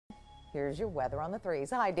Here's your weather on the threes.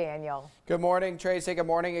 Hi, Daniel. Good morning, Tracy. Good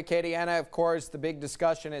morning, Acadiana. Of course, the big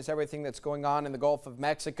discussion is everything that's going on in the Gulf of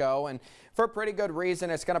Mexico, and for a pretty good reason.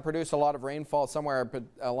 It's going to produce a lot of rainfall somewhere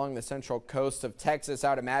along the central coast of Texas, I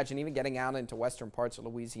would imagine, even getting out into western parts of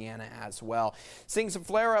Louisiana as well. Seeing some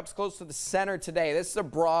flare-ups close to the center today. This is a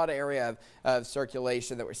broad area of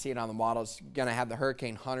circulation that we're seeing on the models. Going to have the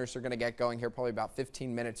hurricane hunters are going to get going here probably about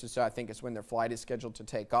 15 minutes or so, I think, is when their flight is scheduled to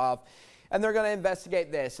take off. And they're going to investigate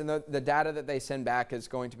this, and the data that they send back is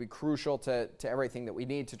going to be crucial to everything that we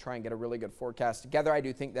need to try and get a really good forecast together. I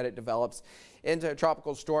do think that it develops into a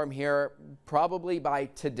tropical storm here probably by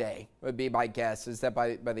today, would be my guess, is that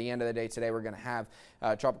by the end of the day today we're going to have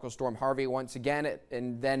Tropical Storm Harvey once again,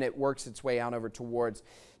 and then it works its way out over towards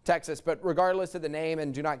Texas. But regardless of the name,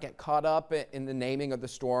 and do not get caught up in the naming of the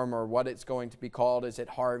storm or what it's going to be called. Is it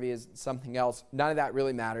Harvey? Is it something else? None of that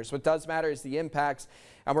really matters. What does matter is the impacts,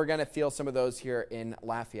 and we're going to feel some of those here in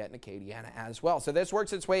Lafayette and Acadiana as well. So this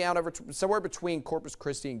works its way out over somewhere between Corpus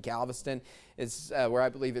Christi and Galveston is where I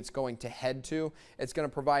believe it's going to head to. It's going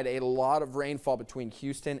to provide a lot of rainfall between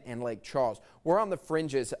Houston and Lake Charles. We're on the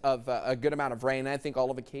fringes of a good amount of rain. I think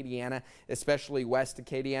all of Acadiana, especially West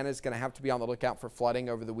Acadiana, is going to have to be on the lookout for flooding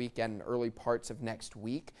over the weekend and early parts of next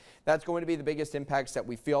week. That's going to be the biggest impacts that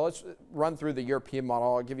we feel. Let's run through the European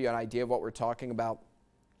model. I'll give you an idea of what we're talking about.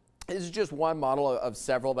 This is just one model of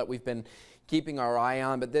several that we've been keeping our eye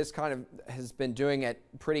on, but this kind of has been doing it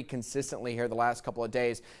pretty consistently here the last couple of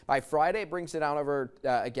days. By Friday, it brings it down over,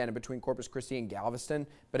 again, in between Corpus Christi and Galveston,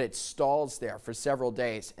 but it stalls there for several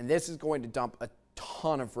days, and this is going to dump a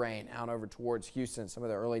ton of rain out over towards Houston. Some of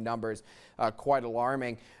the early numbers quite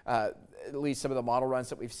alarming. At least some of the model runs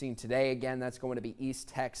that we've seen today. Again, that's going to be East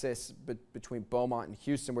Texas, between Beaumont and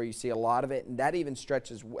Houston, where you see a lot of it, and that even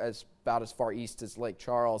stretches about as far east as Lake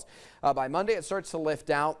Charles. By Monday, it starts to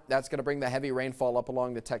lift out. That's going to bring the heavy rainfall up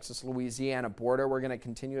along the Texas-Louisiana border. We're going to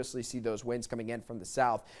continuously see those winds coming in from the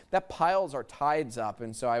south. That piles our tides up,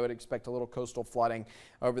 and so I would expect a little coastal flooding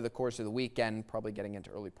over the course of the weekend, probably getting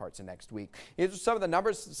into early parts of next week. Some of the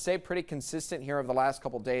numbers stay pretty consistent here over the last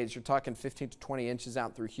couple of days. You're talking 15 to 20 inches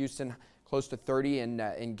out through Houston, close to 30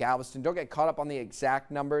 in Galveston. Don't get caught up on the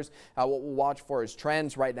exact numbers. What we'll watch for is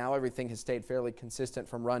trends. Right now, everything has stayed fairly consistent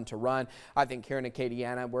from run to run. I think here in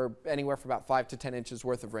Acadiana, we're anywhere from about 5 to 10 inches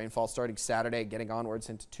worth of rainfall starting Saturday, getting onwards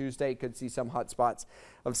into Tuesday. Could see some hot spots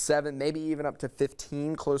of 7, maybe even up to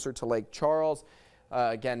 15 closer to Lake Charles.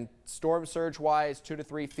 Again, storm surge wise, 2 to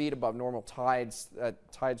 3 feet above normal tides.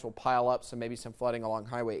 Tides will pile up, so maybe some flooding along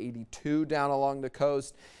Highway 82 down along the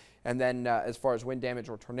coast. And then as far as wind damage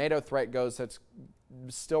or tornado threat goes, that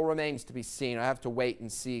still remains to be seen. I have to wait and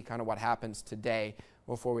see kind of what happens today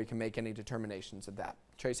before we can make any determinations of that.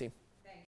 Tracy.